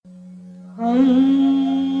हम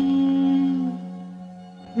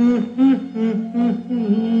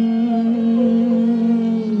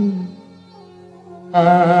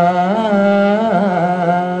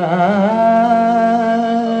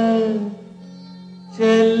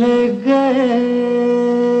चले गए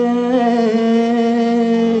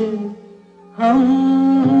हम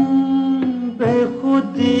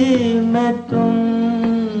बेखुदी में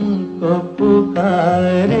तुमको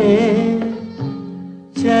पुकारे,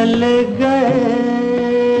 चले गए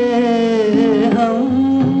हम।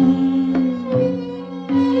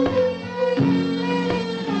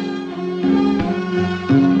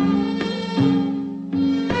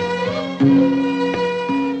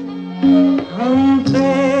 हम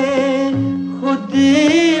बेखुदी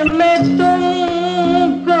में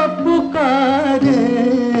तुमको पुकारे,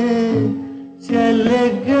 चले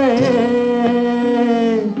गए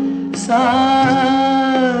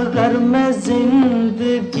सागर में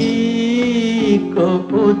जिंदगी को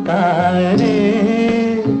उतारे,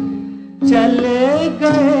 चले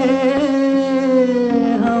गए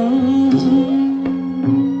हम।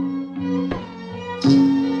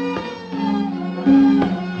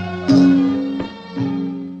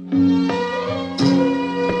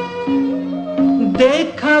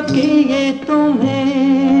 देखा कि ये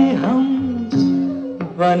तुम्हें हम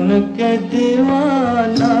बन के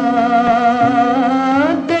दीवाना,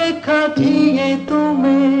 देखा कि ये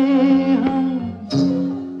तुम्हें हम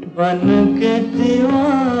बन के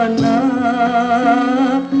दीवाना,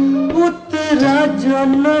 उतरा जो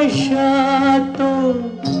नशा तो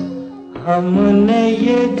हमने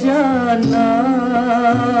ये जाना,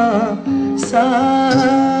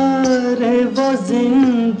 सारे वो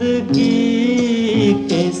जिंदगी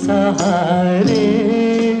के सहारे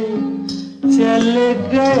चले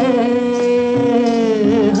गए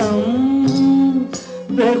हम,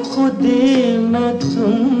 बेखुदी में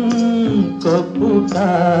तुमको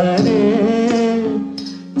पुकारे,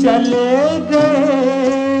 चले गए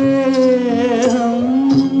हम।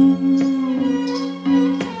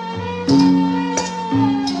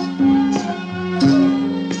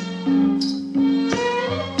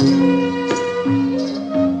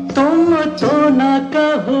 तुम तो ना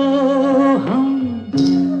कहो हम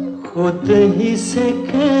खुद ही से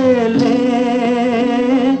खेले,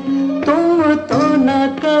 तुम तो ना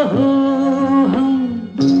कहो हम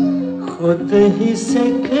खुद ही से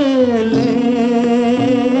खेले,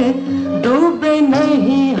 डूबे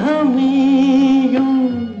नहीं हम यूं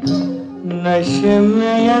नशे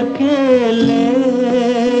में अकेले,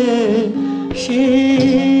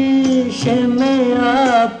 शीशे में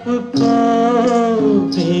आपको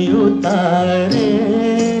भी उतारे,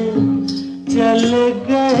 चले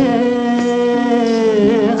गए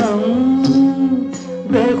हम,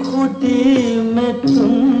 बेखुदी में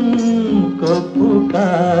तुमको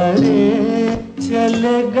पुकारे,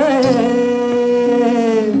 चले गए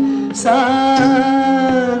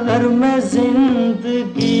सागर में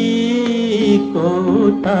जिंदगी को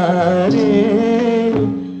उतारे,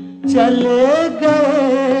 चले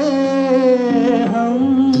गए।